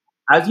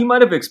As you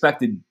might have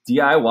expected,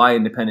 DIY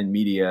independent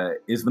media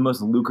is the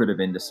most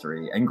lucrative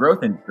industry and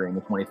growth industry in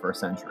the 21st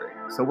century.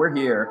 So we're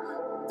here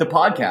to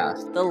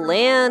podcast.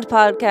 theLAnd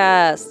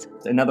podcast.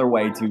 It's another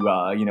way to,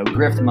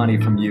 grift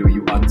money from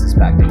you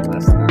unsuspecting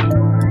listener.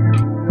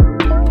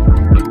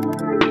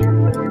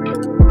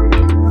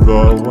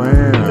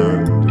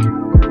 theLAnd.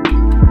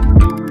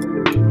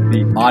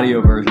 The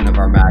audio version of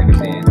our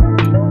magazine.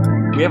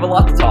 We have a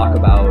lot to talk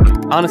about.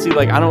 Honestly,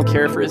 I don't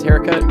care for his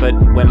haircut, but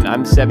when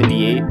I'm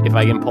 78, if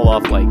I can pull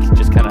off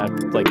just kind of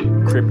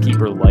Crypt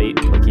Keeper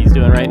light like he's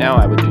doing right now,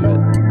 I would do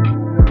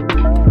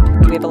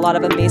it. We have a lot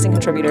of amazing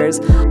contributors.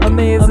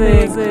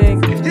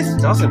 Amazing. If this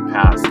doesn't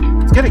pass,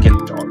 it's gonna get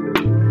dark.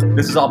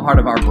 This is all part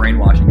of our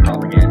brainwashing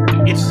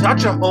propaganda. It's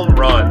such a home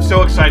run.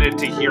 So excited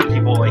to hear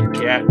people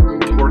get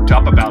worked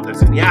up about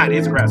this. And yeah, it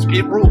is grassroots.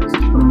 It rules. A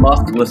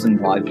must-listen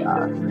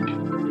podcast.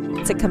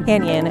 It's a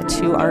companion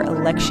to our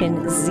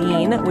election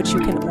zine, which you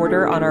can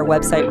order on our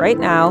website right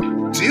now.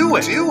 Do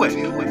it.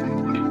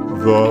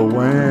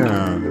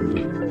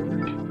 theLAnd.